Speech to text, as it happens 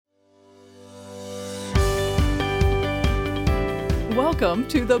Welcome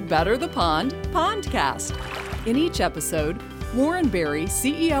to the Better the Pond Pondcast. In each episode, Warren Berry,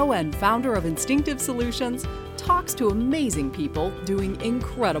 CEO and founder of Instinctive Solutions, talks to amazing people doing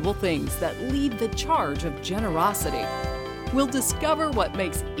incredible things that lead the charge of generosity. We'll discover what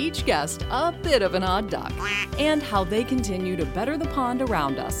makes each guest a bit of an odd duck and how they continue to better the pond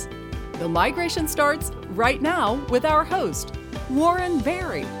around us. The migration starts right now with our host, Warren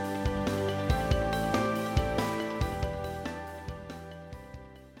Berry.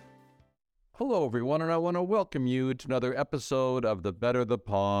 Hello, everyone, and I want to welcome you to another episode of the Better the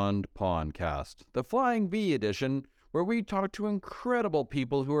Pond Pondcast, the Flying V edition, where we talk to incredible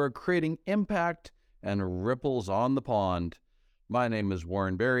people who are creating impact and ripples on the pond. My name is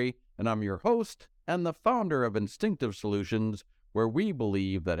Warren Berry, and I'm your host and the founder of Instinctive Solutions, where we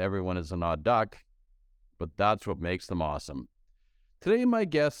believe that everyone is an odd duck, but that's what makes them awesome. Today, my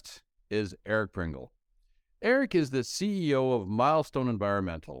guest is Eric Pringle. Eric is the CEO of Milestone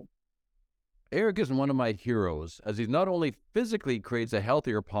Environmental. Eric is one of my heroes, as he not only physically creates a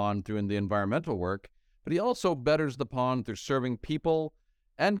healthier pond through the environmental work, but he also betters the pond through serving people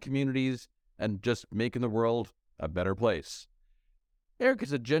and communities and just making the world a better place. Eric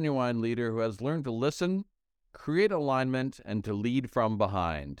is a genuine leader who has learned to listen, create alignment, and to lead from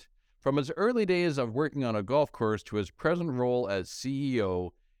behind. From his early days of working on a golf course to his present role as CEO,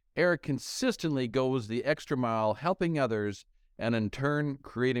 Eric consistently goes the extra mile helping others and in turn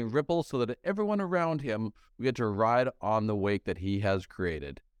creating ripples so that everyone around him will get to ride on the wake that he has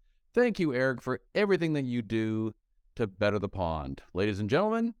created. Thank you, Eric, for everything that you do to better the pond. Ladies and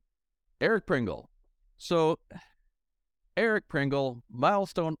gentlemen, Eric Pringle. So, Eric Pringle,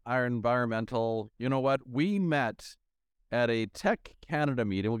 Milestone Environmental, you know what? We met at a Tech Canada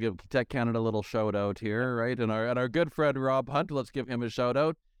meeting. We'll give Tech Canada a little shout out here, right? And our good friend Rob Hunt, let's give him a shout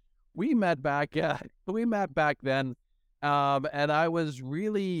out. We met back then. And I was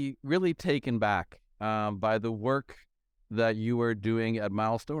really, really taken back by the work that you were doing at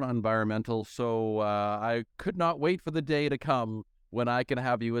Milestone Environmental. So I could not wait for the day to come when I can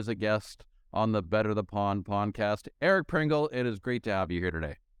have you as a guest on the Better the Pond podcast. Eric Pringle, it is great to have you here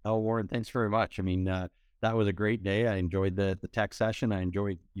today. Oh, Warren, thanks very much. I mean, that was a great day. I enjoyed the tech session. I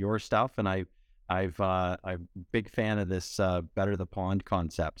enjoyed your stuff, and I'm a big fan of this Better the Pond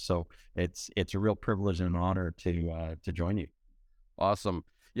concept. So it's a real privilege and an honor to join you. Awesome.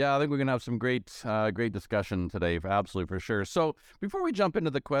 Yeah, I think we're gonna have some great discussion today, absolutely for sure. So before we jump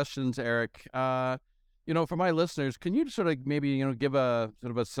into the questions, Eric, for my listeners, can you sort of maybe give a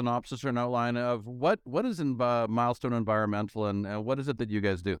sort of a synopsis or an outline of what is in Milestone Environmental and what is it that you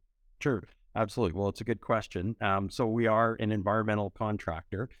guys do? Sure. Absolutely. Well, it's a good question. So we are an environmental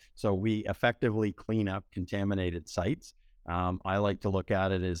contractor. So we effectively clean up contaminated sites. I like to look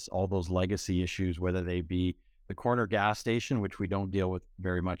at it as all those legacy issues, whether they be the corner gas station, which we don't deal with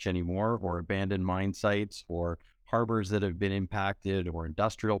very much anymore, or abandoned mine sites, or harbors that have been impacted, or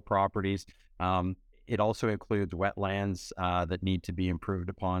industrial properties. It also includes wetlands that need to be improved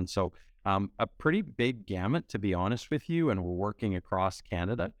upon. So a pretty big gamut, to be honest with you, and we're working across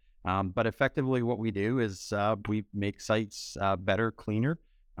Canada. But effectively what we do is we make sites better, cleaner.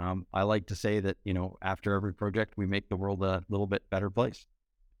 I like to say that, after every project, we make the world a little bit better place.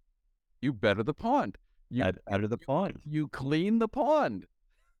 You better the pond. Better the pond. You clean the pond.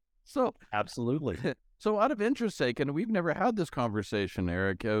 So absolutely. So out of interest sake, and we've never had this conversation,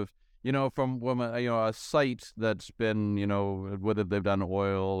 Eric, of, from a site that's been, whether they've done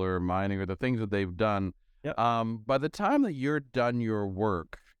oil or mining or the things that they've done. Yep. By the time that you're done your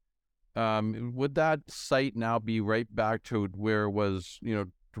work, would that site now be right back to where it was, to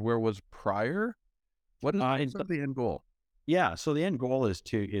where it was prior? What is the end goal? Yeah, so the end goal is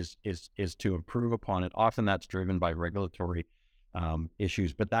to improve upon it. Often that's driven by regulatory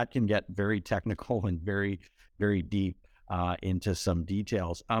issues, but that can get very technical and very, very deep into some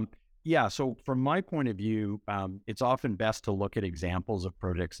details. Yeah, so from my point of view, it's often best to look at examples of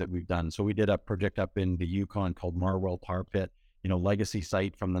projects that we've done. So we did a project up in the Yukon called Marwell Tar Pit, legacy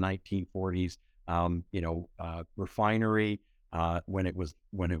site from the 1940s, refinery. When it was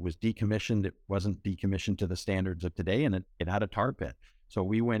decommissioned, it wasn't decommissioned to the standards of today, and it had a tar pit. So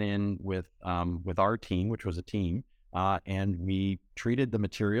we went in with our team, which was a team, and we treated the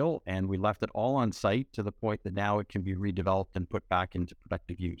material and we left it all on site to the point that now it can be redeveloped and put back into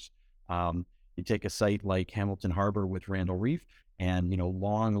productive use. You take a site like Hamilton Harbor with Randall Reef, and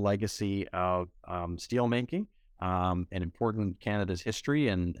long legacy of steel making. And important in Canada's history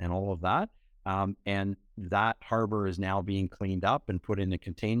and all of that. And that harbor is now being cleaned up and put in a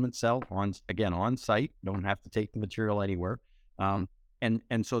containment cell on site. Don't have to take the material anywhere. And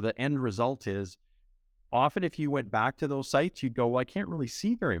so the end result is often if you went back to those sites, you'd go, well, I can't really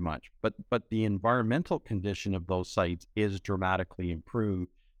see very much, but the environmental condition of those sites is dramatically improved.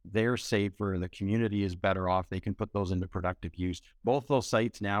 They're safer. The community is better off. They can put those into productive use. Both those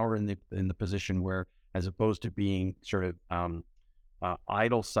sites now are in the position where, as opposed to being sort of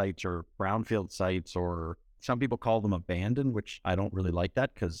idle sites or brownfield sites, or some people call them abandoned, which I don't really like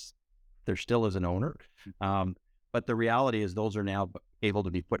that because there still is an owner. But the reality is those are now able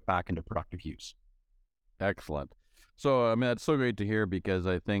to be put back into productive use. Excellent. So, I mean, that's so great to hear, because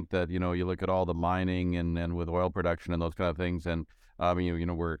I think that, you look at all the mining and with oil production and those kind of things, and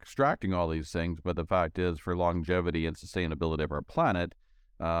we're extracting all these things, but the fact is, for longevity and sustainability of our planet,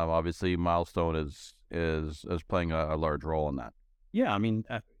 obviously Milestone is playing a large role in that. Yeah, I mean,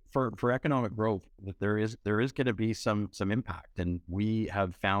 for economic growth, there is going to be some impact, and we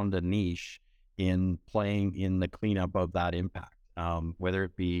have found a niche in playing in the cleanup of that impact, whether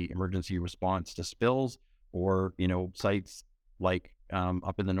it be emergency response to spills, or sites like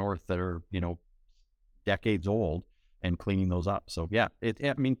up in the north that are decades old, and cleaning those up. So yeah,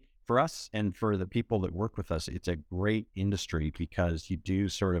 I mean, for us and for the people that work with us, it's a great industry, because you do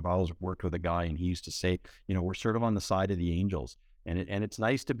sort of, I always worked with a guy and he used to say, we're sort of on the side of the angels, and it's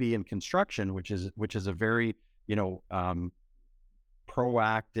nice to be in construction, which is a very,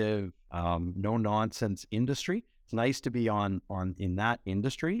 proactive, no nonsense industry. It's nice to be on in that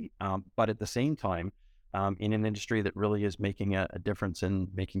industry, but at the same time, in an industry that really is making a difference in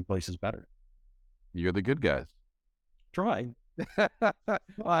making places better. You're the good guys. Try.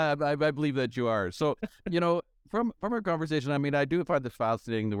 I believe that you are. So, from our conversation, I mean, I do find this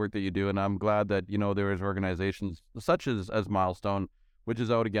fascinating, the work that you do, and I'm glad that, there is organizations such as Milestone, which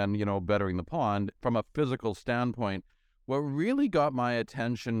is out again, bettering the pond from a physical standpoint. What really got my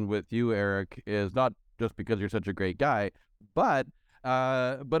attention with you, Eric, is not just because you're such a great guy, but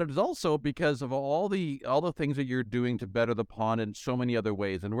it is also because of all the things that you're doing to better the pond in so many other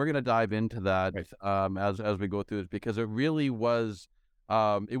ways, and we're going to dive into that as we go through this, because it really was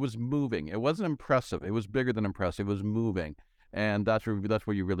it was moving. It wasn't impressive. It was bigger than impressive. It was moving, and that's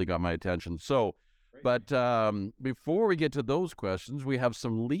where you really got my attention. So, but before we get to those questions, we have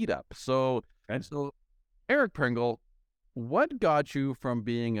some lead up. So Eric Pringle, what got you from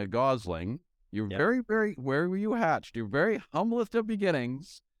being a gosling? You're very, where were you hatched? You're very humblest of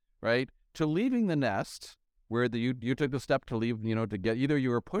beginnings, right? To leaving the nest, where you took the step to leave, to get, either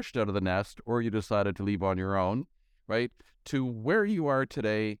you were pushed out of the nest or you decided to leave on your own, right? To where you are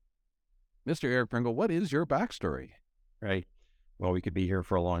today. Mr. Eric Pringle, what is your backstory? Right. Well, we could be here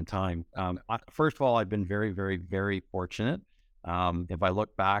for a long time. First of all, I've been very, very, very fortunate. If I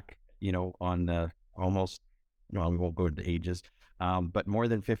look back, on the almost, we won't go into ages, but more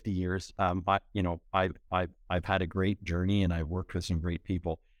than 50 years, I've had a great journey, and I've worked with some great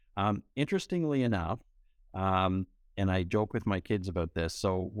people. Interestingly enough, and I joke with my kids about this.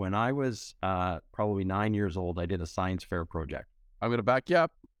 So when I was probably 9 years old, I did a science fair project. I'm going to back you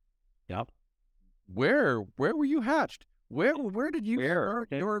up. Yep. Where were you hatched? Where did you start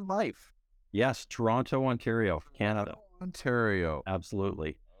your life? Yes, Toronto, Ontario, Canada. Ontario.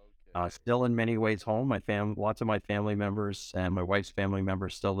 Absolutely. Still in many ways home. Lots of my family members and my wife's family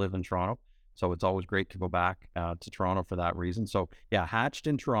members still live in Toronto. So it's always great to go back to Toronto for that reason. So yeah, hatched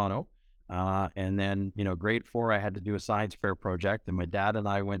in Toronto. And then, grade 4, I had to do a science fair project, and my dad and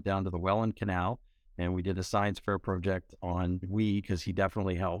I went down to the Welland Canal, and we did a science fair project because he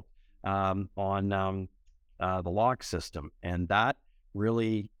definitely helped, on the lock system. And that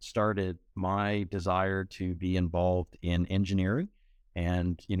really started my desire to be involved in engineering.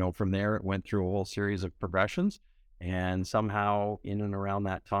 And, from there, it went through a whole series of progressions. And somehow in and around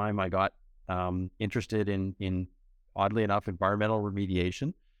that time, I got interested in, oddly enough, environmental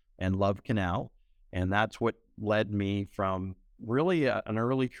remediation and loved canal. And that's what led me from really an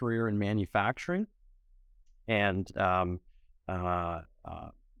early career in manufacturing and that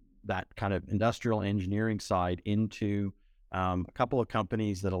kind of industrial engineering side into a couple of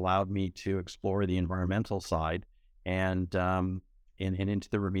companies that allowed me to explore the environmental side and into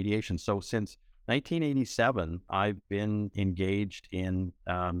the remediation. So since 1987, I've been engaged in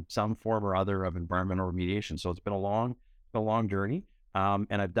some form or other of environmental remediation. So it's been a long journey.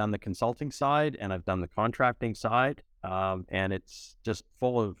 And I've done the consulting side, and I've done the contracting side, and it's just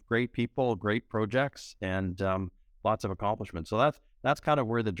full of great people, great projects, and lots of accomplishments. So that's kind of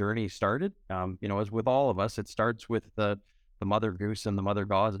where the journey started. As with all of us, it starts with the mother goose and the mother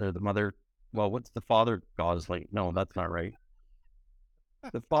gosling, what's the father gosling? No, that's not right.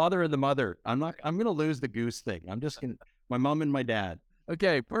 The father and the mother. I'm going to lose the goose thing. My mom and my dad.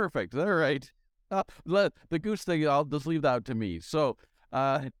 Okay, perfect. All right. The goose thing, I'll just leave that to me. So,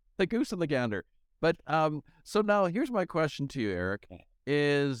 the goose and the gander. But so now here's my question to you, Eric. Yeah.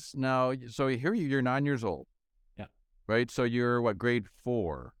 Is now so here you're 9 years old. Yeah. Right. So you're what, grade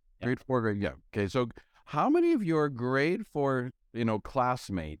 4? Yeah. Grade 4, grade, yeah. Okay. So how many of your grade 4,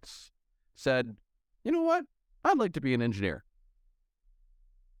 classmates said, you know what, I'd like to be an engineer?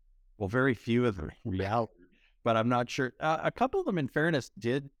 Well, very few of them, yeah, but I'm not sure. A couple of them, in fairness,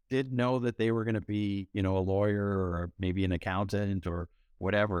 did know that they were going to be, a lawyer or maybe an accountant or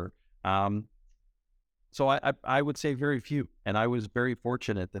whatever. So I would say very few, and I was very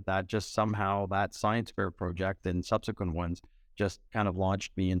fortunate that just somehow that science fair project and subsequent ones just kind of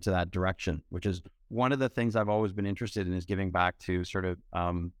launched me into that direction, which is one of the things I've always been interested in, is giving back to sort of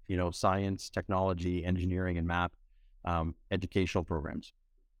science, technology, engineering, and math educational programs.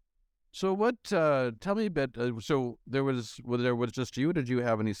 So what? Tell me a bit. So there was just you. Or did you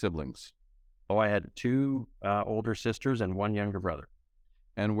have any siblings? Oh, I had two older sisters and one younger brother.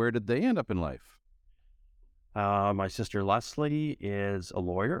 And where did they end up in life? My sister Leslie is a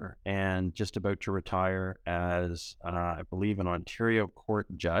lawyer and just about to retire as, I believe, an Ontario court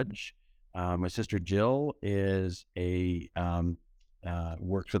judge. My sister Jill is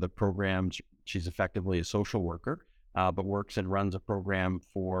works with a program. She's effectively a social worker, but works and runs a program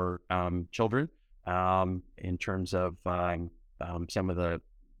for children in terms of some of the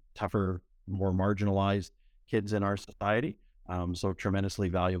tougher, more marginalized kids in our society. So tremendously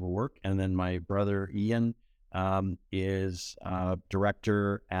valuable work. And then my brother Ian is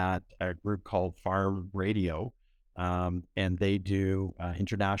director at a group called Farm Radio, and they do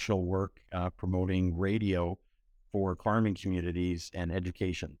international work promoting radio for farming communities and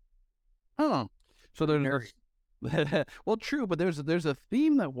education. Oh, so there's well, true, but there's a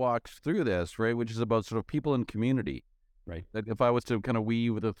theme that walks through this, right, which is about sort of people in community, right? That if I was to kind of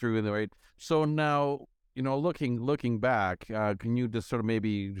weave through in the right. So now, looking back, can you just sort of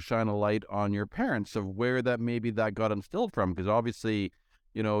maybe shine a light on your parents of where that maybe that got instilled from? Because obviously,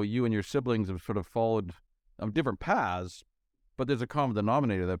 you and your siblings have sort of followed different paths, but there's a common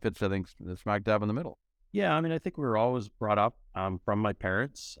denominator that fits, I think, smack dab in the middle. Yeah, I mean, I think we were always brought up from my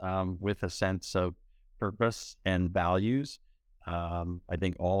parents with a sense of purpose and values. I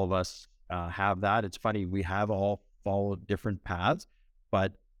think all of us have that. It's funny, we have all followed different paths,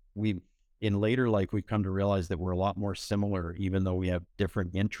 but in later life, we've come to realize that we're a lot more similar, even though we have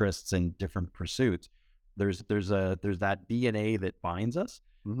different interests and different pursuits. There's that DNA that binds us.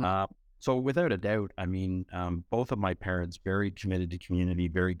 Mm-hmm. So without a doubt, I mean, both of my parents, very committed to community,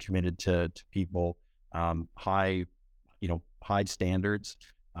 very committed to people, high standards.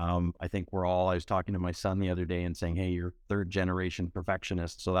 I think I was talking to my son the other day and saying, hey, you're third generation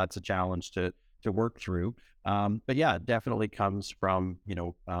perfectionist. So that's a challenge to work through. But yeah, it definitely comes from,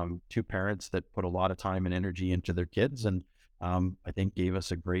 two parents that put a lot of time and energy into their kids. And I think gave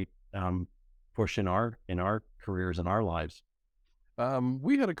us a great push in our careers and our lives.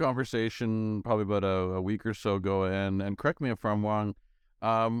 We had a conversation probably about a week or so ago, and correct me if I'm wrong,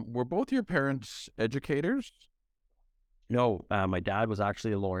 were both your parents educators? No, my dad was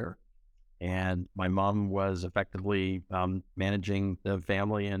actually a lawyer, and my mom was effectively managing the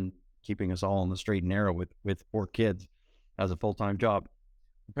family and keeping us all on the straight and narrow with 4 kids as a full-time job.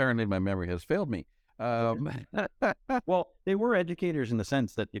 Apparently my memory has failed me. Well, they were educators in the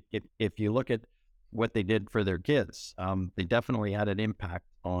sense that if you look at what they did for their kids, they definitely had an impact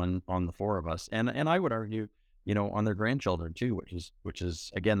on the 4 of us. And I would argue, on their grandchildren too, which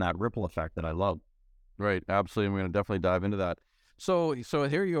is again, that ripple effect that I love. Right. Absolutely. We're going to definitely dive into that. So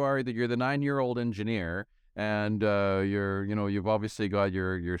here you are, that you're the 9-year-old engineer, and you've obviously got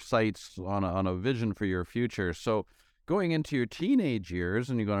your sights on a vision for your future. So going into your teenage years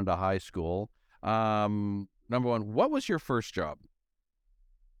and you're going into high school, number one, what was your first job?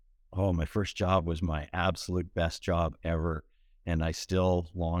 Oh, my first job was my absolute best job ever, and I still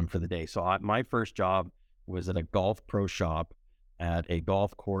long for the day. So my first job was at a golf pro shop at a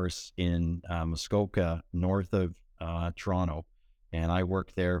golf course in Muskoka, north of Toronto, and I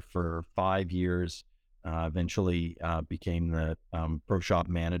worked there for 5 years. Eventually became the pro shop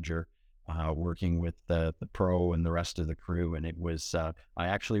manager, working with the pro and the rest of the crew. And it was I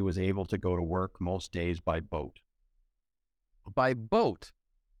actually was able to go to work most days by boat. By boat?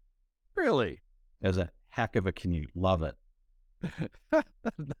 Really? It was a heck of a commute. Love it.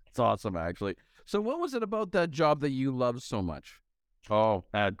 That's awesome, actually. So what was it about that job that you loved so much? Oh,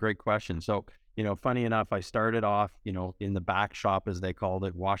 great question. So, funny enough, I started off, in the back shop, as they called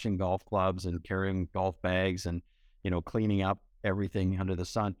it, washing golf clubs and carrying golf bags and, cleaning up everything under the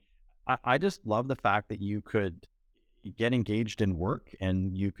sun. I just love the fact that you could get engaged in work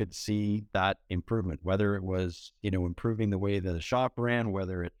and you could see that improvement, whether it was, improving the way that the shop ran,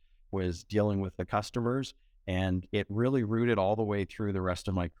 whether it was dealing with the customers, and it really rooted all the way through the rest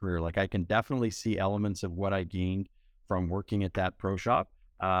of my career. Like I can definitely see elements of what I gained from working at that pro shop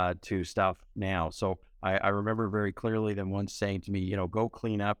to stuff now. So I remember very clearly them once saying to me, go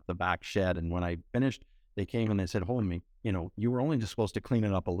clean up the back shed. And when I finished, they came and they said, hold me, you were only just supposed to clean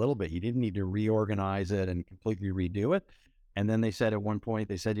it up a little bit. You didn't need to reorganize it and completely redo it. And then they said at one point,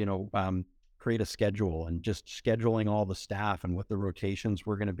 they said, create a schedule, and just scheduling all the staff and what the rotations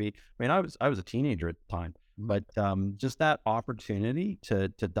were going to be. I mean, I was a teenager at the time, but just that opportunity to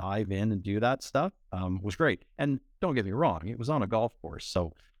dive in and do that stuff was great. And don't get me wrong, it was on a golf course.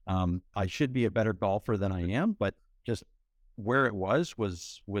 So I should be a better golfer than I am, but just where it was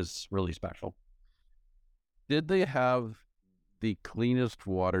really special. Did they have the cleanest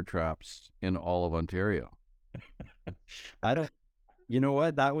water traps in all of Ontario? I don't, you know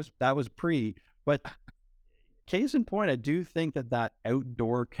what, that was but case in point, I do think that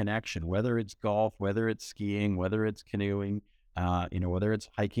outdoor connection, whether it's golf, whether it's skiing, whether it's canoeing, whether it's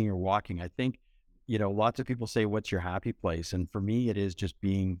hiking or walking, I think, lots of people say, what's your happy place? And for me, it is just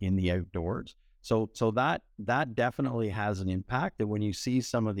being in the outdoors. So that definitely has an impact. And when you see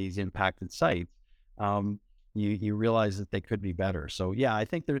some of these impacted sites, you realize that they could be better. So yeah, I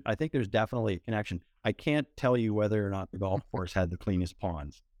think there's definitely a connection. I can't tell you whether or not the golf course had the cleanest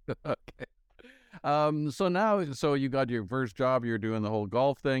ponds. Okay. So you got your first job, you're doing the whole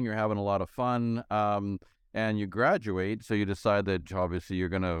golf thing, you're having a lot of fun, and you graduate. So you decide that obviously you're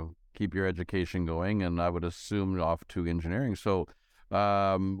going to keep your education going, and I would assume off to engineering. So,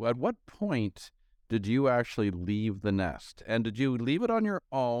 at what point did you actually leave the nest? And did you leave it on your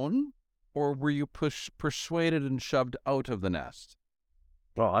own, or were you persuaded and shoved out of the nest?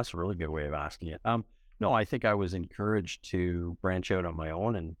 Well, that's a really good way of asking it. No, I think I was encouraged to branch out on my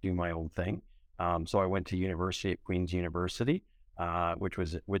own and do my own thing. So I went to university at Queen's University, which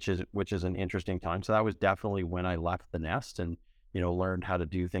is an interesting time. So that was definitely when I left the nest and, learned how to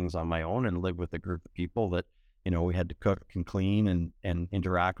do things on my own and live with a group of people that, we had to cook and clean and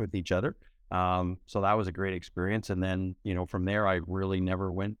interact with each other. So that was a great experience. And then, from there, I really never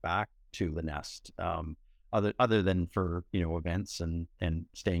went back to the nest, other than for, events and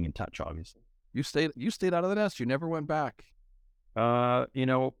staying in touch, obviously. You stayed out of the nest. You never went back.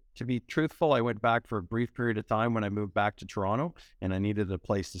 To be truthful, I went back for a brief period of time when I moved back to Toronto and I needed a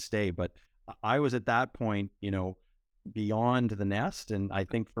place to stay. But I was at that point, beyond the nest. And I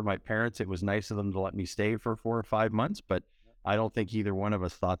think for my parents, it was nice of them to let me stay for 4 or 5 months. But I don't think either one of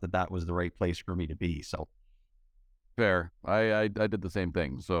us thought that was the right place for me to be. So fair. I did the same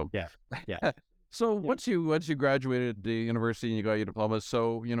thing. So yeah. So once you graduated the university and you got your diploma,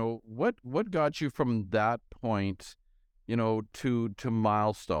 so what got you from that point, to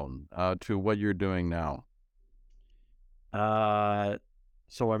Milestone, to what you're doing now?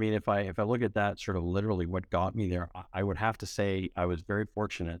 So I mean, if I look at that sort of literally, what got me there, I would have to say I was very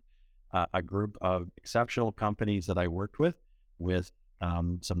fortunate. A group of exceptional companies that I worked with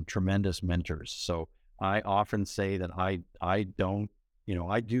some tremendous mentors. So I often say that I do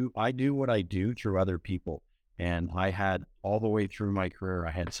what I do through other people. And I had all the way through my career,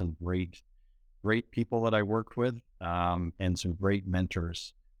 I had some great people that I worked with, and some great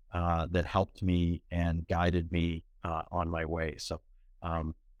mentors that helped me and guided me on my way. So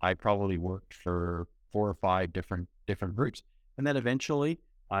I probably worked for 4 or 5 different groups. And then eventually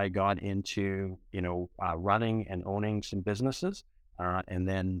I got into, running and owning some businesses. And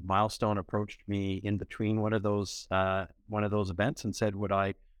then Milestone approached me in between one of those events and said, would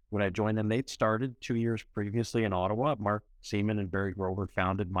I join them? They'd started 2 years previously in Ottawa. Mark Seaman and Barry Grover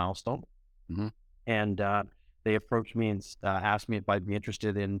founded Milestone. Mm-hmm. And they approached me and asked me if I'd be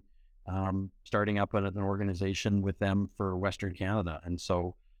interested in starting up an organization with them for Western Canada. And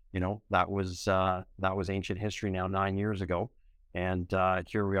so, that was ancient history now, 9 years ago. And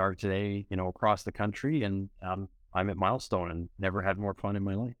here we are today, across the country. And I'm at Milestone and never had more fun in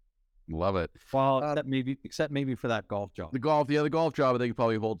my life. Love it. Well, except maybe for that golf job. The golf job, I think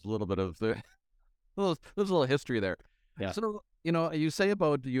probably holds a little bit of there's a little history there. Yeah. So, you say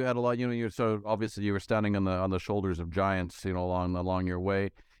about you had a lot, you're so obviously you were standing on the shoulders of giants, along your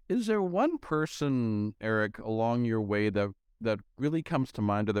way. Is there one person, Eric, along your way that really comes to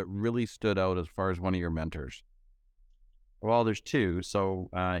mind or that really stood out as far as one of your mentors? Well, there's 2. So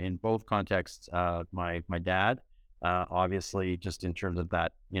in both contexts, my dad, obviously just in terms of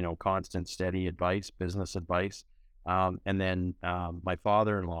that, constant, steady advice, business advice. And then my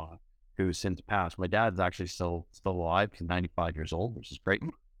father-in-law, who's since passed. My dad's actually still alive. He's 95 years old, which is great.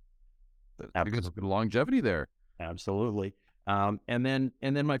 Because of the longevity there. Absolutely. And then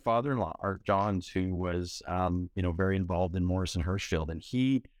my father-in-law, Art Johns, who was, very involved in Morrison Hershfield. And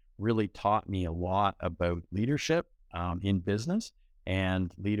he really taught me a lot about leadership in business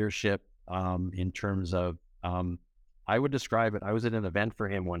and leadership in terms of, I would describe it, I was at an event for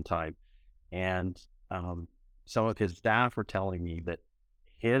him one time, and some of his staff were telling me that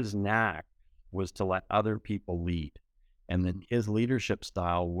his knack was to let other people lead, and that his leadership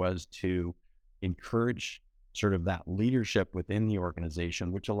style was to encourage sort of that leadership within the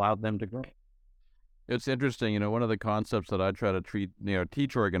organization, which allowed them to grow. It's interesting, one of the concepts that I try to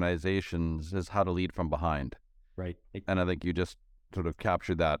teach organizations is how to lead from behind. Right. And I think you just sort of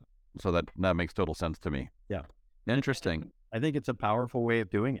captured that, so that makes total sense to me. Yeah. Interesting. I think it's a powerful way of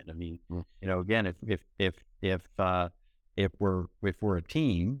doing it. I mean, again, if we're a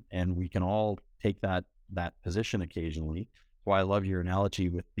team and we can all take that position occasionally. Why I love your analogy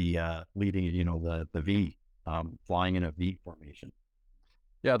with the leading, the V, flying in a V formation.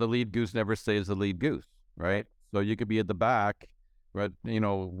 Yeah, the lead goose never stays the lead goose, right? So you could be at the back, right?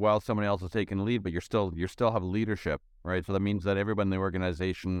 While somebody else is taking the lead, but you still have leadership, right? So that means that everybody in the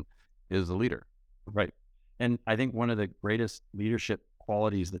organization is the leader, right? And I think one of the greatest leadership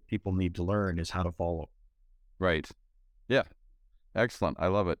qualities that people need to learn is how to follow. Right. Yeah. Excellent. I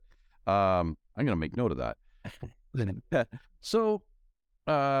love it. I'm going to make note of that. So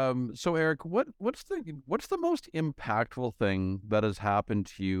Eric, what's the most impactful thing that has happened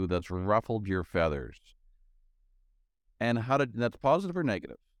to you that's ruffled your feathers? And that's positive or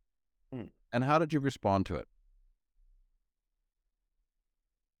negative? And how did you respond to it?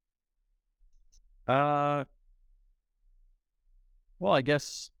 Well, I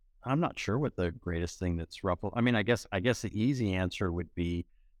guess I'm not sure what the greatest thing that's ruffled. I mean, I guess the easy answer would be,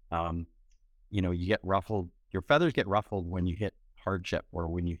 you get ruffled, your feathers get ruffled when you hit hardship, or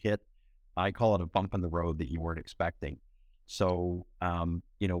when you hit, I call it a bump in the road that you weren't expecting. So,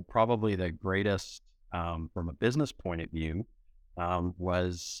 probably the greatest, from a business point of view,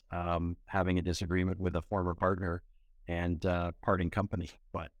 was having a disagreement with a former partner and parting company.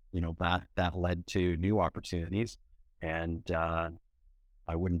 But, that led to new opportunities, and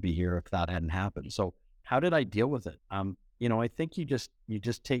I wouldn't be here if that hadn't happened. So how did I deal with it? I think you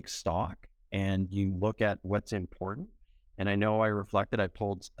just take stock and you look at what's important. And I know I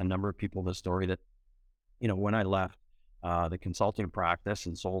told a number of people the story that, when I left the consulting practice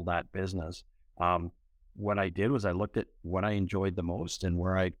and sold that business, what I did was I looked at what I enjoyed the most and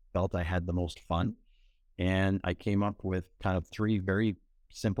where I felt I had the most fun. And I came up with kind of 3 very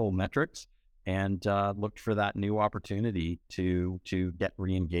simple metrics, and looked for that new opportunity to get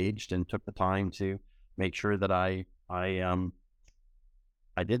re-engaged, and took the time to make sure that I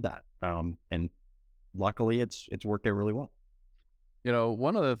did that. And luckily it's worked out really well.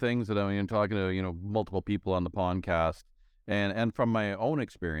 One of the things that I'm talking to, multiple people on the podcast, and from my own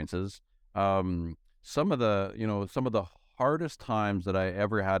experiences, some of the hardest times that I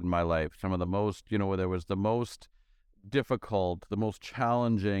ever had in my life, some of the most, where there was the most difficult, the most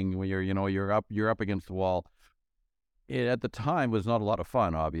challenging, when you're up against the wall. It at the time was not a lot of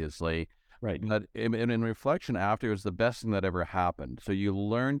fun, obviously. Right. But in reflection after, it was the best thing that ever happened. So you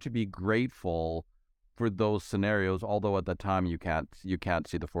learn to be grateful for those scenarios, although at the time you can't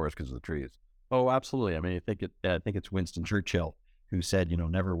see the forest because of the trees. Oh, absolutely. I mean, I think it's Winston Churchill who said,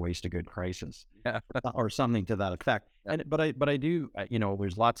 never waste a good crisis, or something to that effect. Yeah. But I do,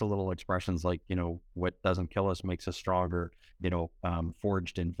 there's lots of little expressions like, what doesn't kill us makes us stronger,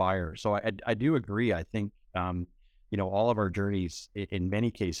 forged in fire. So I do agree. I think, all of our journeys in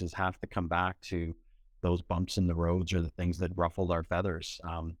many cases have to come back to those bumps in the roads, or the things that ruffled our feathers.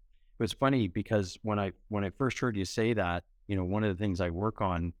 It was funny because when I first heard you say that, one of the things I work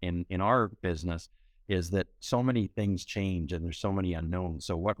on in our business is that so many things change and there's so many unknowns.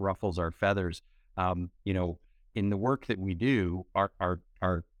 So what ruffles our feathers, in the work that we do,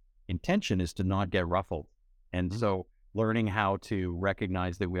 our intention is to not get ruffled. And so learning how to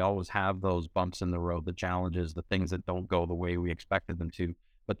recognize that we always have those bumps in the road, the challenges, the things that don't go the way we expected them to,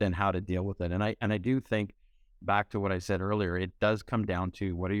 but then how to deal with it. And I do think, back to what I said earlier, it does come down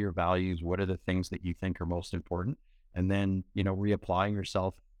to what are your values, what are the things that you think are most important, and then, reapplying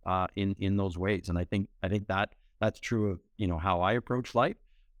yourself in those ways. And I think that's true of, how I approach life,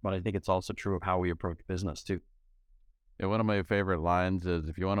 but I think it's also true of how we approach business too. Yeah, one of my favorite lines is,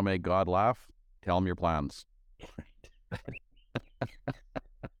 if you want to make God laugh, tell him your plans.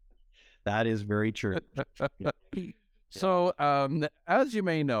 That is very true. So, as you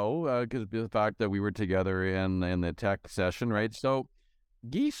may know, because of the fact that we were together in the tech session, right? So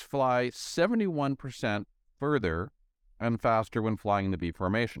geese fly 71% further and faster when flying in the V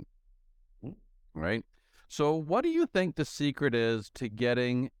formation, right? So what do you think the secret is to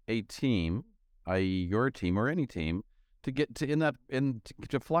getting a team, i.e. your team or any team, to get to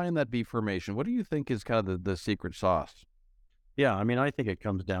to fly in that V formation? What do you think is kind of the secret sauce? Yeah, I mean, I think it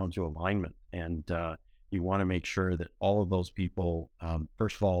comes down to alignment, and you want to make sure that all of those people,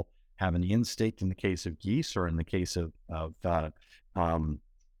 first of all, have an instinct in the case of geese, or in the case of um,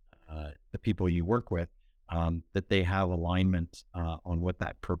 the people you work with, that they have alignment on what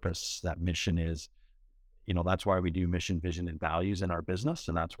that purpose, that mission is. That's why we do mission, vision, and values in our business,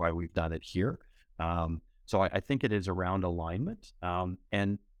 and that's why we've done it here. So I think it is around alignment,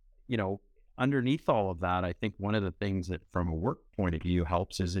 and you know, underneath all of that, I think one of the things that from a work point of view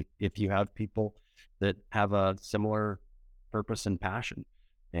helps is if you have people that have a similar purpose and passion.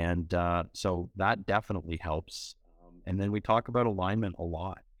 And so that definitely helps. And then we talk about alignment a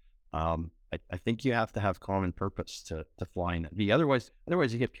lot. I think you have to have common purpose to fly in it. Otherwise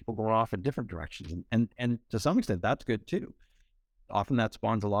you get people going off in different directions. And to some extent, that's good too. Often that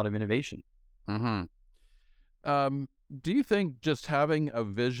spawns a lot of innovation. Mm-hmm. Do you think just having a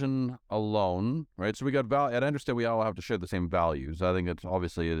vision alone, right? So we got value, and I understand we all have to share the same values. I think it's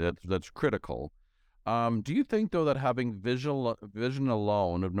obviously that's critical. Do you think though that having vision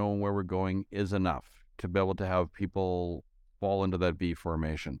alone of knowing where we're going is enough to be able to have people fall into that V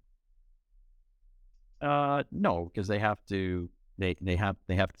formation? No, because they have to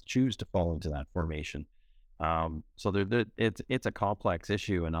choose to fall into that formation. So it's a complex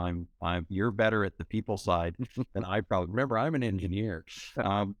issue, and you're better at the people side than I probably. Remember, I'm an engineer.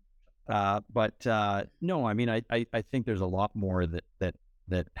 But no, I mean, I think there's a lot more that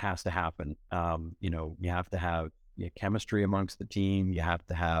has to happen. You have to have chemistry amongst the team. You have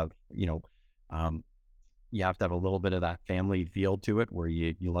to have, you have to have a little bit of that family feel to it, where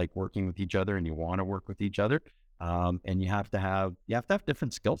you like working with each other and you want to work with each other. And you have to have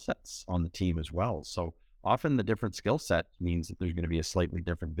different skill sets on the team as well. So often the different skill set means that there's going to be a slightly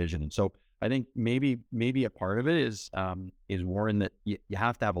different vision. And so I think maybe a part of it is Warren, that you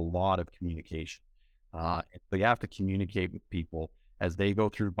have to have a lot of communication. So you have to communicate with people as they go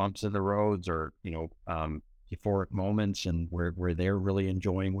through bumps in the roads, or, euphoric moments, and where they're really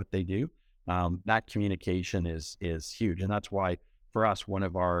enjoying what they do. That communication is huge. And that's why for us, one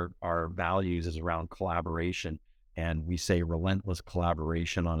of our values is around collaboration. And we say relentless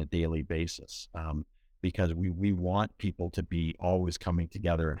collaboration on a daily basis, because we want people to be always coming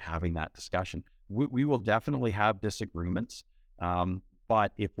together and having that discussion. We will definitely have disagreements,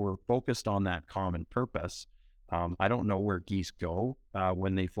 but if we're focused on that common purpose, I don't know where geese go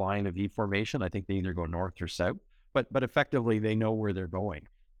when they fly in a V formation. I think they either go north or south, but effectively they know where they're going.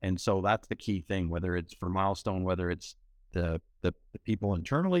 And so that's the key thing, whether it's for Milestone, whether it's the people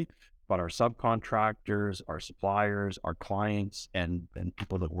internally, but our subcontractors, our suppliers, our clients, and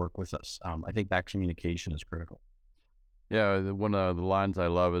people that work with us. I think that communication is critical. Yeah, one of the lines I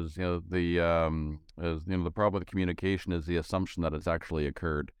love is, the problem with communication is the assumption that it's actually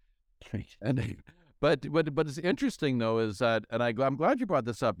occurred. Right. And but it's interesting though is that, and I'm glad you brought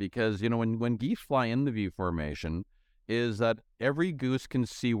this up, because when geese fly in the V formation, is that every goose can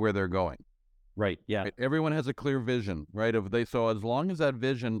see where they're going. Right. Yeah. Right? Everyone has a clear vision, right? So as long as that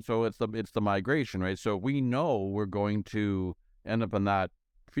vision, so it's the migration, right? So we know we're going to end up in that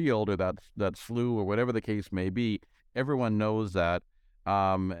field, or that slough, or whatever the case may be. Everyone knows that,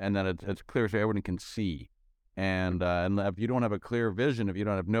 and then it's clear, so everyone can see. And if you don't have a clear vision,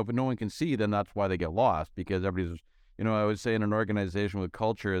 if no one can see, then that's why they get lost, because everybody's, I would say in an organization with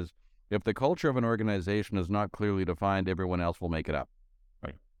culture is, if the culture of an organization is not clearly defined, everyone else will make it up.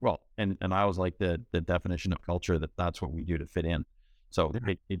 Right. Well, and I always like the definition of culture, that's what we do to fit in. So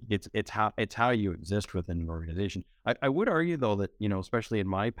it's how you exist within an organization. I would argue though that, especially in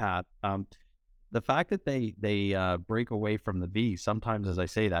my path, the fact that they break away from the V, sometimes, as I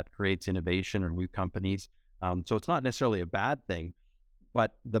say, that creates innovation or new companies. So it's not necessarily a bad thing,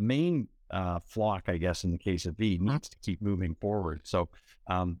 but the main flock, I guess, in the case of V, needs to keep moving forward. So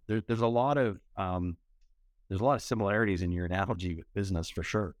there's a lot of similarities in your analogy with business, for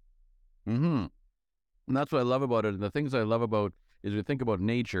sure. Mm-hmm. And that's what I love about it. And the things I love about is, we think about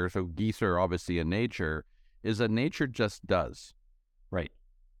nature. So geese are obviously in nature, is that nature just does. Right.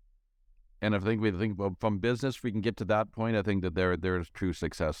 And if we think about from business, we can get to that point. I think that there's true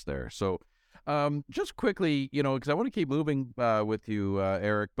success there. So just quickly, because I want to keep moving with you,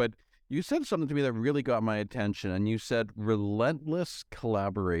 Eric, but you said something to me that really got my attention, and you said relentless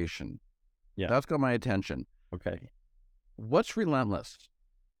collaboration. Yeah. That's got my attention. Okay. What's relentless?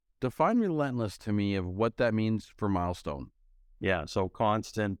 Define relentless to me of what that means for Milestone. Yeah. So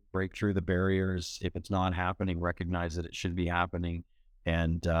constant, break through the barriers. If it's not happening, recognize that it should be happening,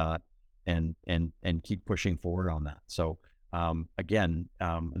 and keep pushing forward on that. So again,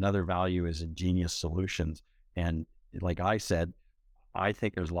 another value is ingenious solutions. And like I said, I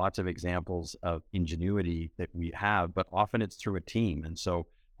think there's lots of examples of ingenuity that we have, but often it's through a team. And so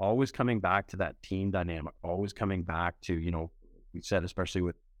always coming back to that team dynamic, always coming back to, we said, especially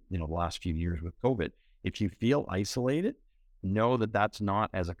with, the last few years with COVID, if you feel isolated, know that that's not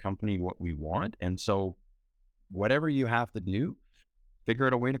as a company what we want. And so whatever you have to do, figure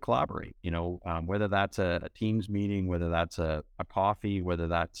out a way to collaborate, whether that's a Teams meeting, whether that's a coffee, whether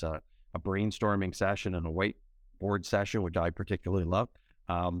that's a brainstorming session and a whiteboard session, which I particularly love,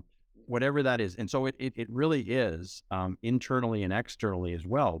 whatever that is. And so it really is internally and externally as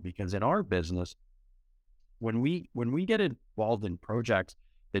well, because in our business, when we get involved in projects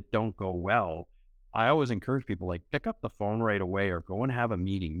that don't go well, I always encourage people, like, pick up the phone right away or go and have a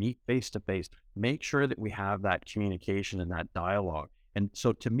meeting, meet face to face, make sure that we have that communication and that dialogue. And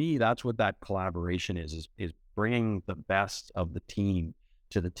so to me, that's what that collaboration is bringing the best of the team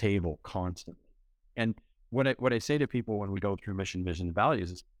to the table constantly. And what I say to people when we go through mission, vision, and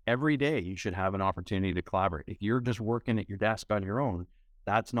values is every day you should have an opportunity to collaborate. If you're just working at your desk on your own,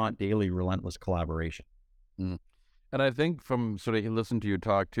 that's not daily, relentless collaboration. Mm. And I think from sort of listening to you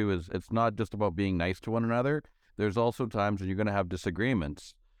talk too, is it's not just about being nice to one another. There's also times when you're going to have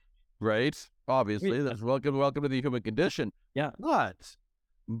disagreements, right? Obviously, that's welcome to the human condition. Yeah.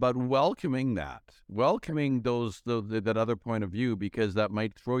 But welcoming that other point of view, because that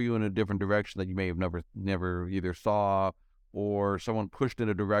might throw you in a different direction that you may have never either saw, or someone pushed in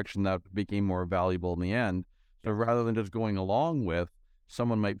a direction that became more valuable in the end. So rather than just going along with,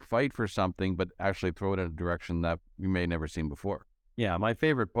 someone might fight for something, but actually throw it in a direction that you may have never seen before. Yeah, my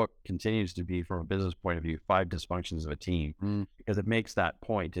favorite book continues to be, from a business point of view, 5 Dysfunctions of a Team, because it makes that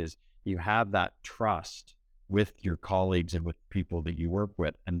point is you have that trust with your colleagues and with people that you work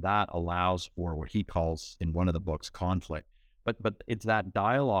with, and that allows for what he calls in one of the books conflict. But it's that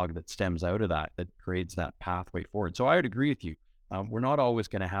dialogue that stems out of that creates that pathway forward. So I would agree with you. We're not always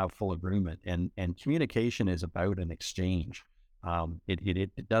going to have full agreement, and communication is about an exchange.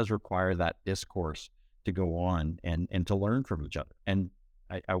 It does require that discourse to go on and to learn from each other. And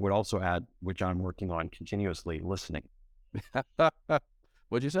I would also add, which I'm working on continuously, listening.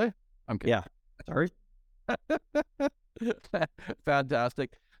 What'd you say? I'm kidding. Yeah. Sorry.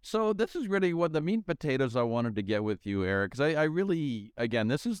 Fantastic. So this is really what the meat and potatoes I wanted to get with you, Eric, because I really, again,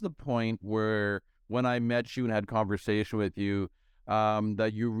 this is the point where when I met you and had conversation with you,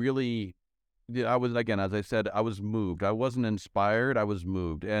 that you really, I was, again, as I said, I was moved. I wasn't inspired. I was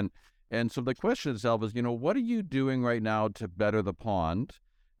moved. And so the question itself is, what are you doing right now to better the pond?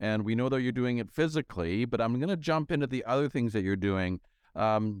 And we know that you're doing it physically, but I'm going to jump into the other things that you're doing.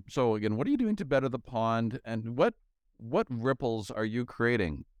 So again, what are you doing to better the pond, and what ripples are you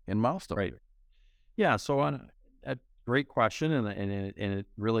creating in Milestone? Right. Yeah. So a great question. And it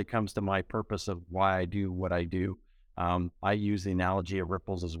really comes to my purpose of why I do what I do. I use the analogy of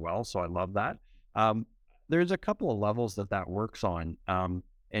ripples as well. So I love that. There's a couple of levels that works on.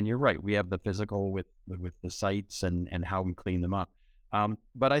 And you're right. We have the physical with the sites and how we clean them up.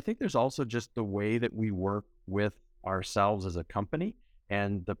 But I think there's also just the way that we work with ourselves as a company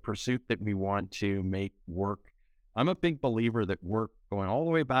and the pursuit that we want to make work. I'm a big believer that work, going all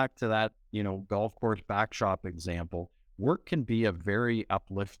the way back to that, golf course back shop example, work can be a very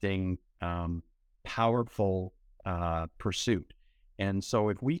uplifting, powerful pursuit. And so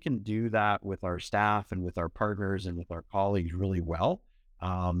if we can do that with our staff and with our partners and with our colleagues really well,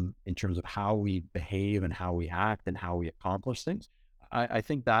 in terms of how we behave and how we act and how we accomplish things, I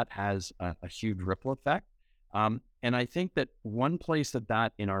think that has a huge ripple effect. And I think that one place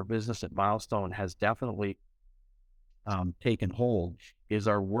that in our business at Milestone has definitely taken hold is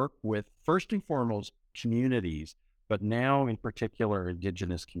our work with, first and foremost, communities, but now in particular,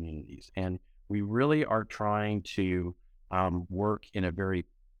 Indigenous communities. And we really are trying to work in a very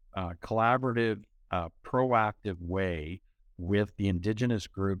collaborative, proactive way with the Indigenous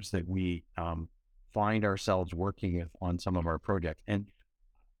groups that we find ourselves working with on some of our projects. And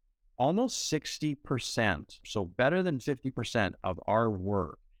almost 60%, so better than 50% of our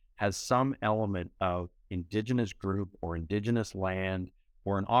work has some element of Indigenous group or Indigenous land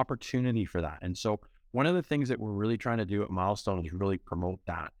or an opportunity for that. And so one of the things that we're really trying to do at Milestone is really promote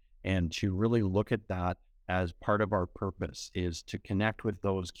that, and to really look at that as part of our purpose is to connect with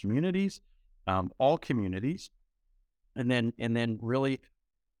those communities, all communities, and then really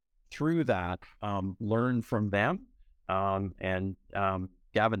through that, learn from them. And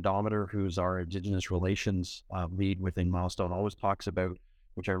Gavin Dometer, who's our Indigenous Relations lead within Milestone, always talks about,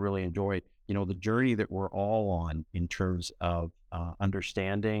 which I really enjoy, the journey that we're all on in terms of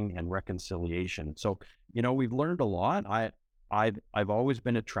understanding and reconciliation. So, we've learned a lot. I've always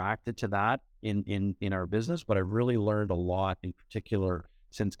been attracted to that in our business, but I've really learned a lot in particular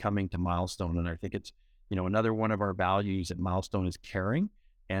since coming to Milestone. And I think it's, another one of our values at Milestone is caring.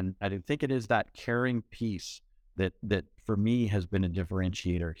 And I think it is that caring piece that for me has been a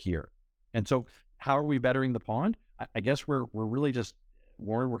differentiator here. And so how are we bettering the pond? I guess we're really just,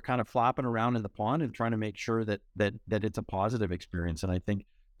 we're kind of flopping around in the pond and trying to make sure that it's a positive experience. And I think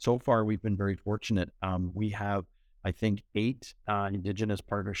so far we've been very fortunate. We have, I think, 8 Indigenous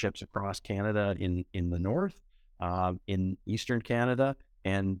partnerships across Canada in the north, in Eastern Canada,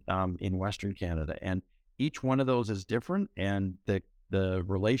 and in Western Canada. And each one of those is different. And the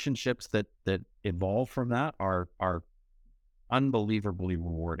relationships that evolve from that are unbelievably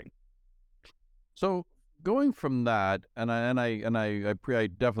rewarding. So going from that, and I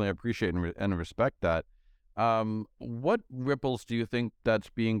definitely appreciate and respect that. What ripples do you think that's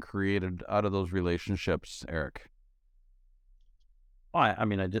being created out of those relationships, Eric?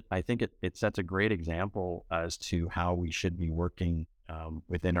 I think it sets a great example as to how we should be working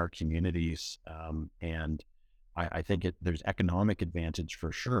within our communities, and I think there's economic advantage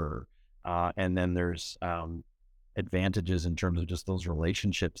for sure, and then there's advantages in terms of just those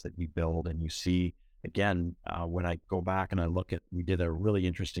relationships that you build. And you see, again, when I go back and I look at, we did a really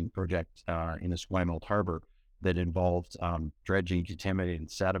interesting project in Esquimalt Harbor that involved dredging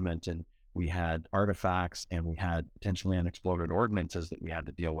contaminated sediment, and we had artifacts and we had potentially unexploded ordnances that we had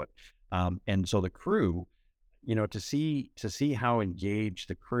to deal with. And so the crew, to see how engaged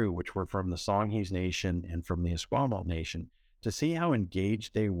the crew, which were from the Songhees Nation and from the Esquimalt Nation, to see how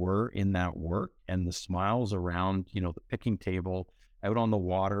engaged they were in that work, and the smiles around, the picking table, out on the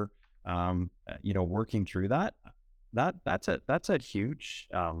water, working through that's a huge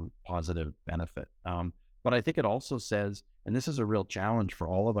positive benefit. But I think it also says, and this is a real challenge for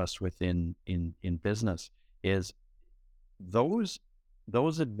all of us within in business, is those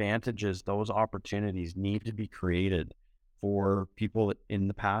advantages, those opportunities need to be created for people that in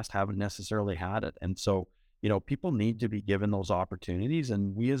the past haven't necessarily had it. And so, people need to be given those opportunities,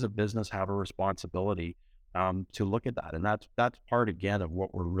 and we as a business have a responsibility to look at that. And that's part, again, of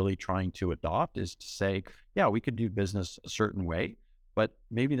what we're really trying to adopt, is to say, yeah, we could do business a certain way, but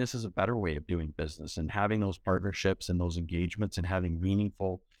maybe this is a better way of doing business, and having those partnerships and those engagements and having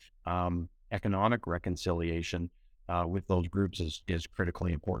meaningful economic reconciliation with those groups is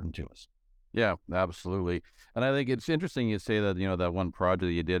critically important to us. Yeah, absolutely. And I think it's interesting you say that, that one project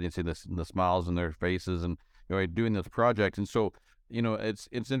that you did, you see the smiles in their faces, and doing this project. And so, it's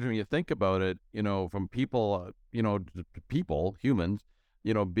interesting you think about it, from people, people, humans,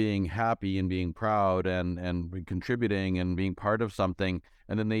 being happy and being proud and contributing and being part of something.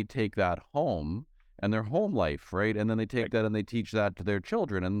 And then they take that home and their home life, right? And then they take that and they teach that to their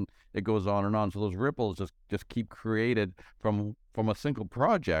children, and it goes on and on. So those ripples just keep created from a single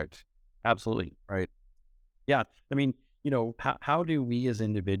project. Absolutely. Right. Yeah. I mean, how do we as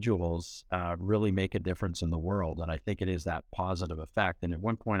individuals really make a difference in the world? And I think it is that positive effect. And at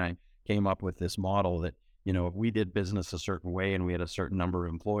one point I came up with this model that, if we did business a certain way and we had a certain number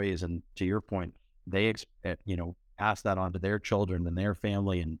of employees, and to your point, they, pass that on to their children and their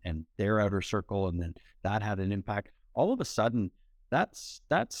family and their outer circle, and then that had an impact. All of a sudden, that's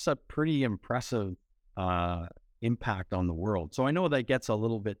a pretty impressive impact on the world. So I know that gets a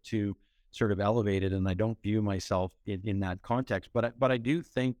little bit too sort of elevated, and I don't view myself in that context, but I do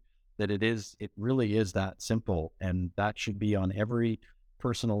think that it really is that simple, and that should be on every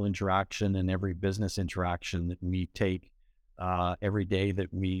personal interaction and every business interaction that we take every day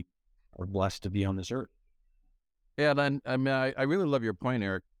that we are blessed to be on this earth. Yeah, and I really love your point,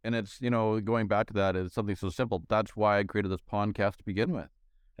 Eric. And it's, going back to that, is something so simple. That's why I created this podcast to begin with,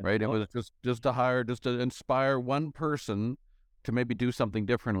 right? It was just to inspire one person to maybe do something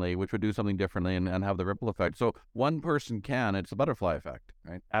differently, which would do something differently and have the ripple effect. So one person it's a butterfly effect,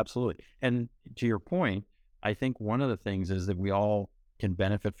 right? Absolutely. And to your point, I think one of the things is that we all can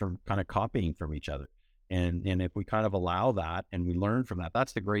benefit from kind of copying from each other. And if we kind of allow that and we learn from that,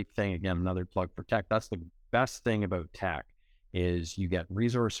 that's the great thing. Again, another plug for tech. That's the best thing about tech, is you get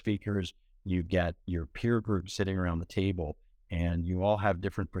resource speakers, you get your peer group sitting around the table, and you all have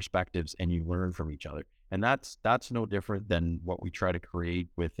different perspectives and you learn from each other. And that's no different than what we try to create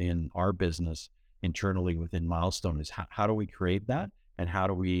within our business internally within Milestone, is how do we create that, and how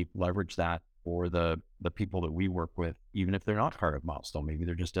do we leverage that for the people that we work with, even if they're not part of Milestone. Maybe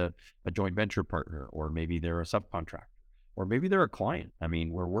they're just a joint venture partner, or maybe they're a subcontractor, or maybe they're a client. I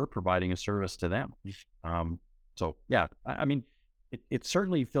mean, where we're providing a service to them. So yeah, I mean, it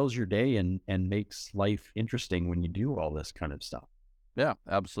certainly fills your day and makes life interesting when you do all this kind of stuff. Yeah,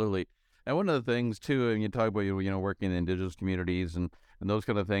 absolutely. And one of the things too, and you talk about working in indigenous communities and those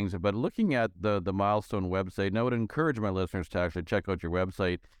kind of things, but looking at the Milestone website, and I would encourage my listeners to actually check out your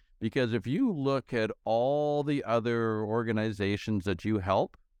website, because if you look at all the other organizations that you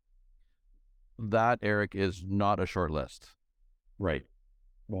help, that, Eric, is not a short list. Right.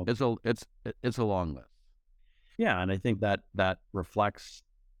 Well, it's a long list. Yeah, and I think that reflects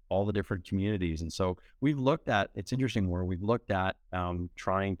all the different communities. And so we've looked at, it's interesting where we've looked at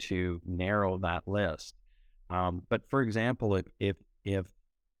trying to narrow that list. But for example, if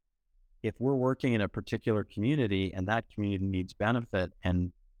we're working in a particular community and that community needs benefit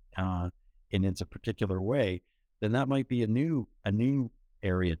and it's a particular way, then that might be a new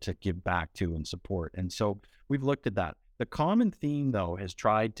area to give back to and support. And so we've looked at that. The common theme, though, has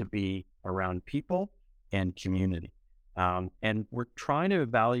tried to be around people and community. And we're trying to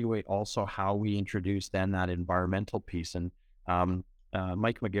evaluate also how we introduce then that environmental piece. And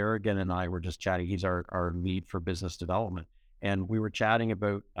Mike McGarrigan and I were just chatting. He's our lead for business development. And we were chatting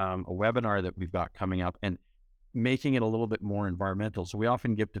about a webinar that we've got coming up and making it a little bit more environmental. So we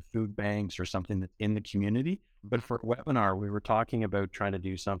often give to food banks or something that's in the community. But for a webinar, we were talking about trying to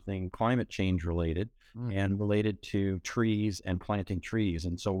do something climate change related and related to trees and planting trees.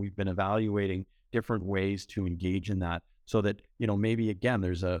 And so we've been evaluating different ways to engage in that so that, maybe again,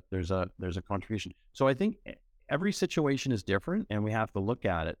 there's a contribution. So I think every situation is different and we have to look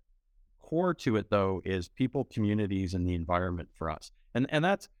at it. Core to it, though, is people, communities, and the environment for us. And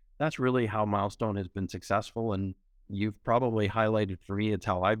that's really how Milestone has been successful. And you've probably highlighted for me, it's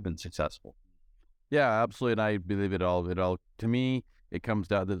how I've been successful. Yeah, absolutely. And I believe it all, to me, it comes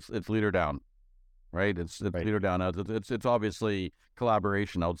down, it's leader down, right? It's right. Leader down. It's obviously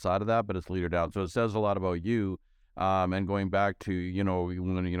collaboration outside of that, but it's leader down. So it says a lot about you, and going back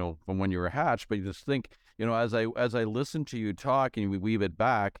to, from when you were hatched, but you just think, as I listen to you talk and we weave it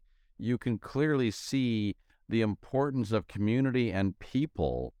back, you can clearly see the importance of community and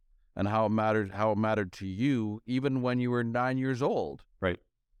people and how it mattered to you, even when you were 9 years old. Right.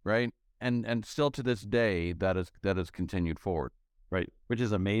 Right. And still to this day, that is continued forward. Right. Which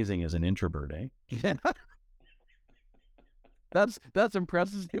is amazing as an introvert, eh? Yeah. That's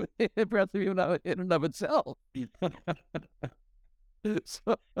impressive even in and of itself.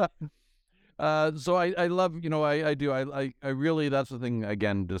 So I love, I do. I really, that's the thing,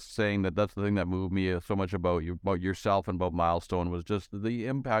 again, just saying that's the thing that moved me so much about yourself and about Milestone was just the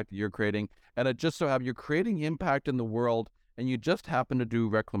impact that you're creating. And it just so happens you're creating impact in the world and you just happen to do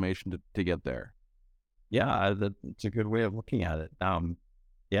reclamation to get there. Yeah, that's a good way of looking at it.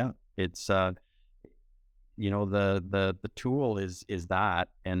 Yeah, it's, the tool is that,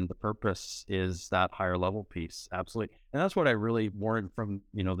 and the purpose is that higher level piece. Absolutely. And that's what I really warned from,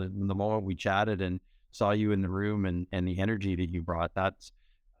 the moment we chatted and saw you in the room and the energy that you brought.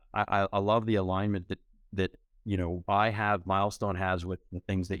 I love the alignment that Milestone has with the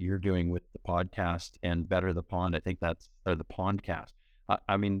things that you're doing with the podcast and Better the Pond. I think or the Pondcast.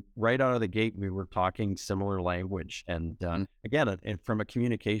 I mean, right out of the gate, we were talking similar language. And again, from a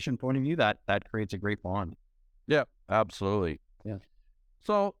communication point of view, that creates a great bond. Yeah, absolutely. Yeah.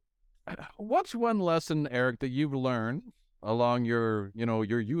 So what's one lesson, Eric, that you've learned along your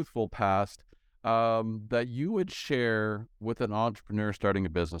youthful past that you would share with an entrepreneur starting a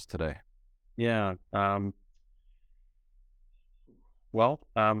business today? Yeah. Well,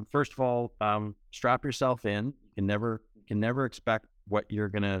 first of all, strap yourself in. You can never expect what you're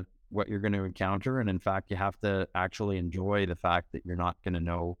gonna encounter, and in fact, you have to actually enjoy the fact that you're not gonna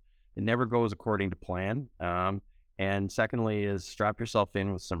know. It never goes according to plan. And secondly, is strap yourself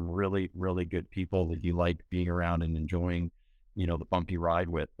in with some really, really good people that you like being around and enjoying, the bumpy ride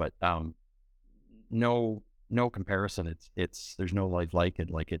with. But no comparison. There's no life like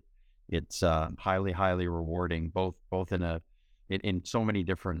it. It's highly, highly rewarding, both in so many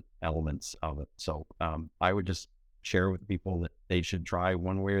different elements of it. So I would just share with people that they should try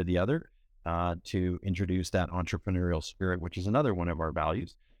one way or the other to introduce that entrepreneurial spirit, which is another one of our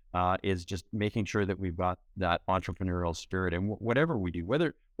values, is just making sure that we've got that entrepreneurial spirit in whatever we do,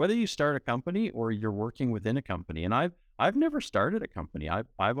 whether you start a company or you're working within a company. And I've never started a company.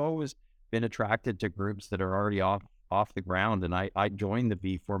 I've always been attracted to groups that are already off the ground, and I joined the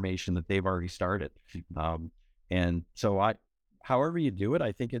V formation that they've already started. And so however you do it,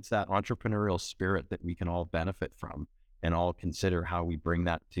 I think it's that entrepreneurial spirit that we can all benefit from and all consider how we bring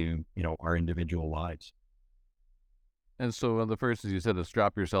that to, our individual lives. And so the first, as you said, is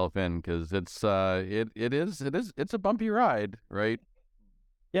strap yourself in, because it's a bumpy ride, right?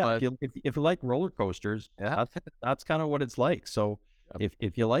 Yeah. If you like roller coasters, yeah, that's kind of what it's like. So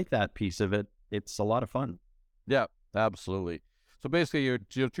if you like that piece of it, it's a lot of fun. Yeah, absolutely. So basically, your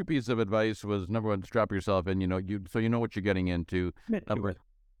two pieces of advice was number one, strap yourself in. So you know what you're getting into.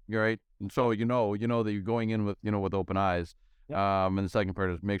 You're right, and so you know that you're going in with with open eyes. Yep. And the second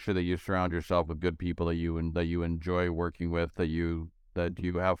part is make sure that you surround yourself with good people that you enjoy working with, that you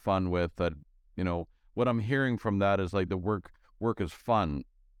have fun with. That what I'm hearing from that is like the work is fun.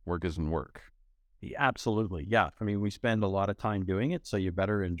 Work isn't work. Absolutely. Yeah. I mean, we spend a lot of time doing it, so you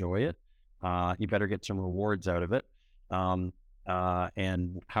better enjoy it. You better get some rewards out of it.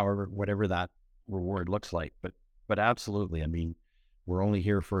 And whatever that reward looks like. But absolutely. I mean, we're only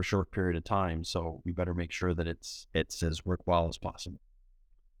here for a short period of time, so we better make sure that it's as worthwhile as possible.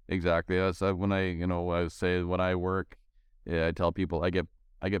 Exactly. That's when I say when I work, I tell people I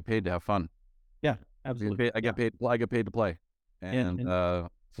get paid to have fun. Yeah, absolutely. I get paid to play. And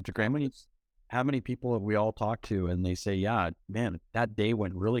such a great. How many people have we all talked to and they say, yeah, man, that day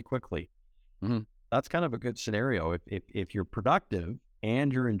went really quickly. Mm-hmm. That's kind of a good scenario. If you're productive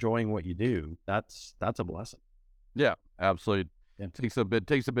and you're enjoying what you do, that's a blessing. Yeah, absolutely. Yeah. It takes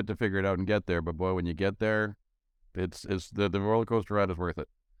a bit to figure it out and get there, but boy, when you get there, it's the roller coaster ride is worth it.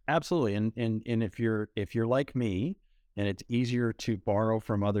 Absolutely. And if you're like me and it's easier to borrow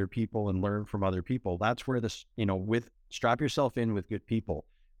from other people and learn from other people, that's where this, strap yourself in with good people.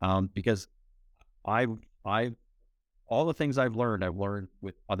 Because I've all the things I've learned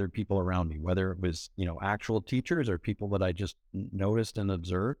with other people around me, whether it was, actual teachers or people that I just noticed and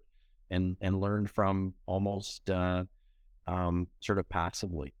observed and learned from almost sort of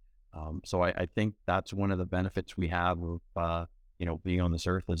passively. So I think that's one of the benefits we have of, being on this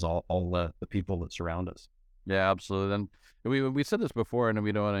earth is all the people that surround us. Yeah, absolutely. And we said this before, and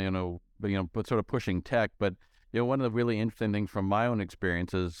we don't want to, but sort of pushing tech, but one of the really interesting things from my own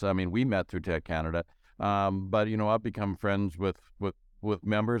experiences, I mean, we met through Tech Canada, but I've become friends with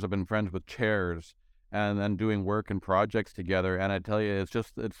members. I've been friends with chairs, and then doing work and projects together. And I tell you, it's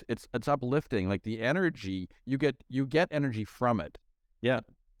just it's uplifting. Like the energy you get energy from it. Yeah,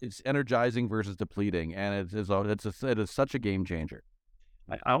 it's energizing versus depleting, and it is such a game changer.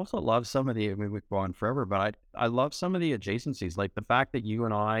 I also love some of the, I mean, we've gone forever, but I love some of the adjacencies, like the fact that you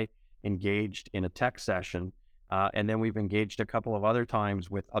and I engaged in a tech session, and then we've engaged a couple of other times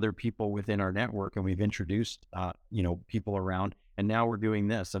with other people within our network, and we've introduced, people around, and now we're doing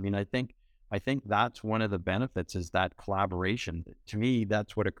this. I mean, I think that's one of the benefits is that collaboration. To me,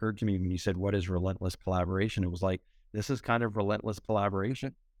 that's what occurred to me when you said, what is relentless collaboration? It was like, this is kind of relentless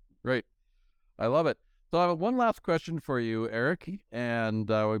collaboration. Right. I love it. So I have one last question for you, Eric,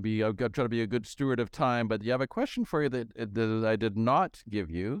 and I'll try to be a good steward of time, but you have a question for you that I did not give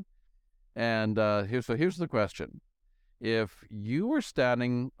you. And here's the question. If you were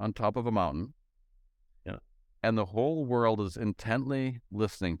standing on top of a mountain, yeah, and the whole world is intently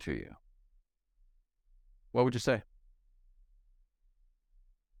listening to you, what would you say?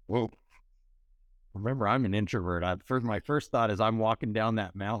 Whoa. Remember, I'm an introvert. My first thought is I'm walking down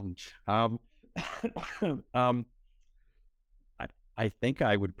that mountain. I think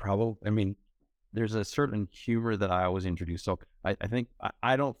I would probably, there's a certain humor that I always introduce. So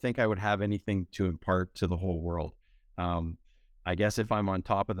I don't think I would have anything to impart to the whole world. I guess if I'm on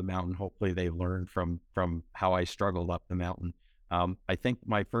top of the mountain, hopefully they learn from how I struggled up the mountain. I think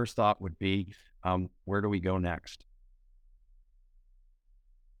my first thought would be, where do we go next?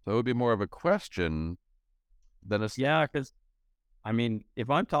 So it would be more of a question than a... Yeah, because if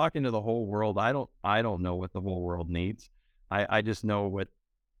I'm talking to the whole world, I don't know what the whole world needs. I just know what,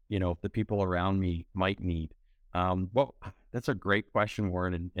 the people around me might need. Well, that's a great question,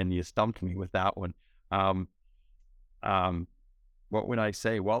 Warren, and you stumped me with that one. What would I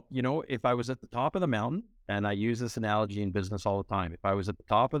say? Well, if I was at the top of the mountain, and I use this analogy in business all the time, if I was at the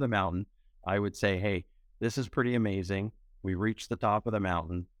top of the mountain, I would say, hey, this is pretty amazing. We reached the top of the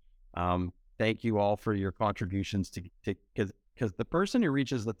mountain. Thank you all for your contributions because the person who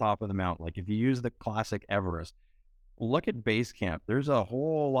reaches the top of the mountain, like if you use the classic Everest, look at base camp. There's a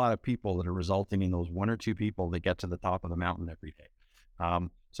whole lot of people that are resulting in those one or two people that get to the top of the mountain every day.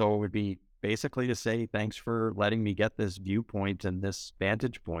 So it would be basically to say, thanks for letting me get this viewpoint and this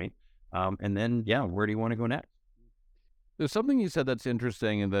vantage point. And then, where do you want to go next? There's something you said that's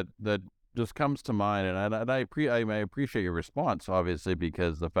interesting and that just comes to mind, and I appreciate your response, obviously,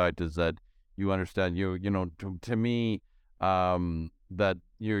 because the fact is that you understand, to me, that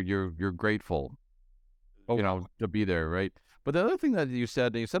you're grateful, to be there, right? But the other thing that you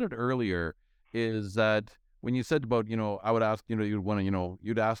said it earlier, is that when you said about, I would ask, you'd want to,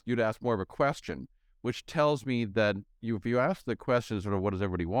 you'd ask more of a question, which tells me that if you ask the question, sort of, what does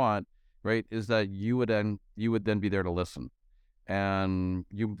everybody want, right? Is that you would then be there to listen. And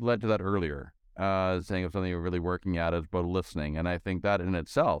you led to that earlier. saying if something you're really working at is about listening. And I think that in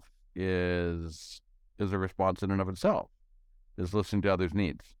itself is a response in and of itself, is listening to others'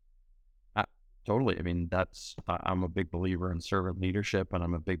 needs. Totally. I mean, I'm a big believer in servant leadership, and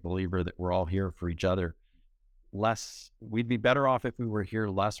I'm a big believer that we're all here for each other. We'd be better off if we were here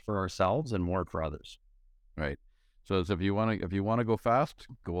less for ourselves and more for others. Right. So it's if you want to go fast,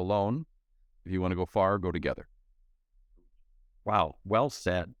 go alone. If you want to go far, go together. Wow. Well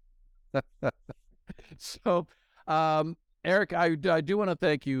said. So, Eric, I do want to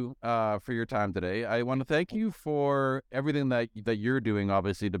thank you for your time today. I want to thank you for everything that you're doing,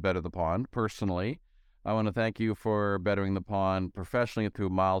 obviously, to better the pond personally. I want to thank you for bettering the pond professionally through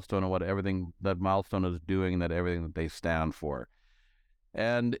Milestone and everything that Milestone is doing and everything that they stand for.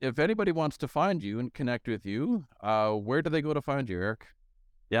 And if anybody wants to find you and connect with you, where do they go to find you, Eric?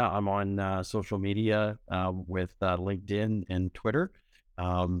 Yeah, I'm on social media with LinkedIn and Twitter.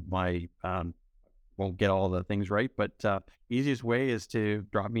 Won't get all the things right, but easiest way is to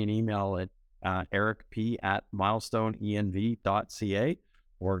drop me an email at ericp@milestoneENV.ca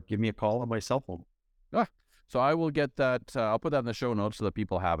or give me a call on my cell phone. So I will get that. I'll put that in the show notes so that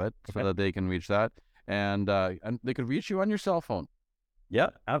people have it, so that they can reach that, and they could reach you on your cell phone.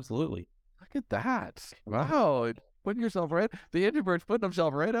 Yeah, absolutely. Look at that! Wow, putting yourself right. The introvert's putting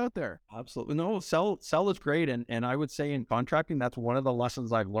himself right out there. Absolutely. No, sell is great, and I would say in contracting, that's one of the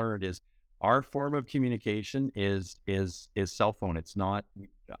lessons I've learned is our form of communication is cell phone. It's not.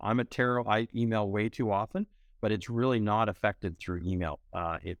 I email way too often, but it's really not affected through email.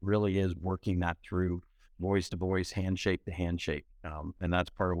 It really is working that through voice to voice, handshake to handshake, and that's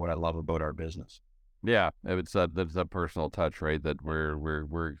part of what I love about our business. Yeah, it's that personal touch, right? That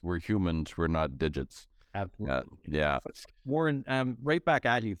we're humans. We're not digits. Absolutely. Yeah. Warren, right back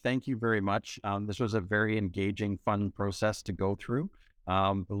at you. Thank you very much. This was a very engaging, fun process to go through.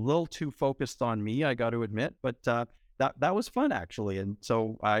 A little too focused on me, I got to admit, but that was fun actually, and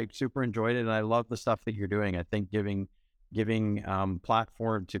so I super enjoyed it, and I love the stuff that you're doing. I think giving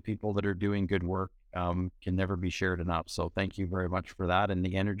platform to people that are doing good work can never be shared enough. So thank you very much for that and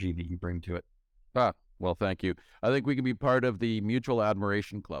the energy that you bring to it. Well, thank you. I think we can be part of the Mutual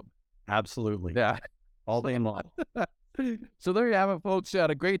Admiration Club. Absolutely. Yeah. All day long. So there you have it, folks. You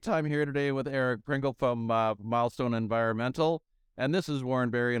had a great time here today with Eric Pringle from Milestone Environmental. And this is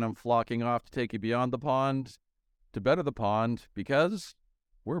Warren Barry, and I'm flocking off to take you beyond the pond, to better the pond, because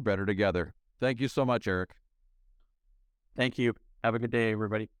we're better together. Thank you so much, Eric. Thank you. Have a good day,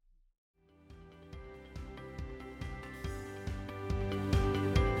 everybody.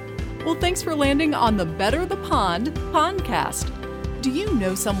 Well, thanks for landing on the Better the Pond Pondcast. Do you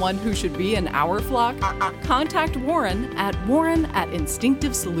know someone who should be in our flock? Contact Warren at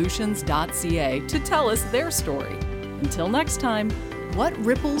warren@instinctivesolutions.ca to tell us their story. Until next time, what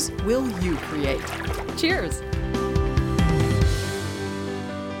ripples will you create? Cheers!